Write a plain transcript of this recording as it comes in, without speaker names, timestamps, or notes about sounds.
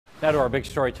Now to our big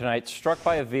story tonight. Struck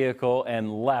by a vehicle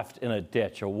and left in a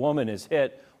ditch. A woman is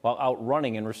hit while out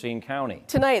running in Racine County.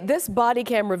 Tonight, this body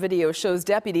camera video shows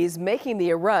deputies making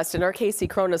the arrest. And our Casey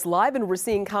Cronus live in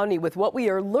Racine County with what we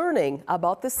are learning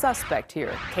about the suspect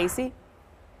here. Casey?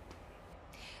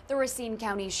 The Racine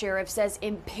County Sheriff says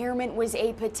impairment was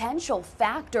a potential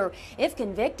factor. If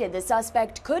convicted, the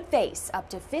suspect could face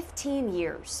up to 15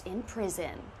 years in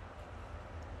prison.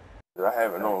 I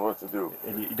haven't known what to do.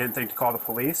 And you didn't think to call the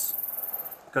police?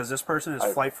 Because this person is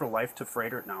flight for life to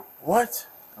Freighter now. What?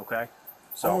 Okay.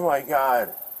 So. Oh my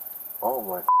God. Oh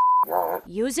my God.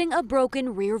 Using a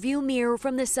broken rearview mirror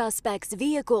from the suspect's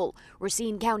vehicle,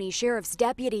 Racine County Sheriff's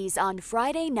deputies on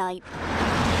Friday night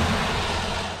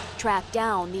tracked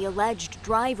down the alleged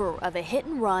driver of a hit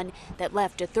and run that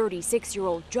left a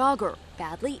 36-year-old jogger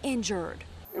badly injured.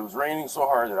 It was raining so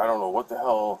hard that I don't know what the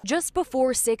hell. Just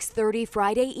before 6:30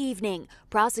 Friday evening,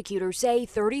 prosecutors say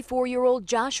 34-year-old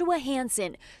Joshua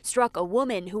Hansen struck a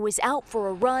woman who was out for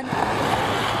a run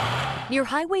near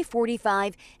Highway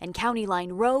 45 and County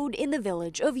Line Road in the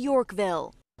village of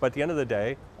Yorkville. But at the end of the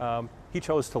day, he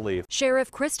chose to leave.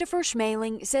 Sheriff Christopher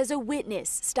Schmaling says a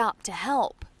witness stopped to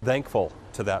help. Thankful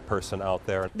to that person out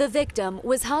there. The victim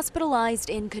was hospitalized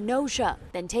in Kenosha,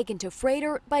 then taken to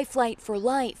Freighter by Flight for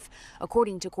Life.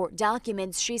 According to court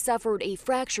documents, she suffered a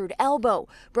fractured elbow,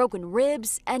 broken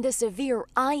ribs, and a severe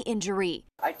eye injury.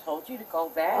 I told you to go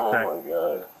back. Oh my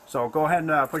God. So go ahead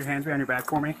and put your hands behind your back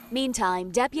for me.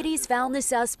 Meantime, deputies found the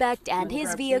suspect and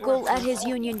his vehicle at his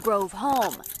Union Grove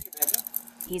home.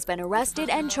 He's been arrested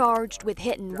and charged with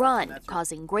hit and run,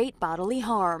 causing great bodily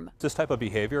harm. This type of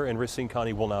behavior in Racine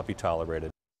County will not be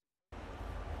tolerated.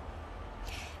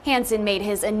 Hansen made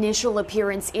his initial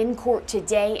appearance in court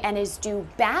today and is due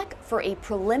back for a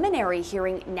preliminary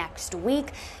hearing next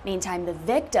week. Meantime, the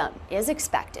victim is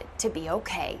expected to be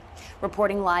okay.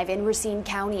 Reporting live in Racine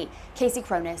County, Casey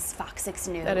Cronus, FOX6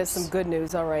 News. That is some good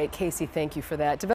news. All right, Casey, thank you for that.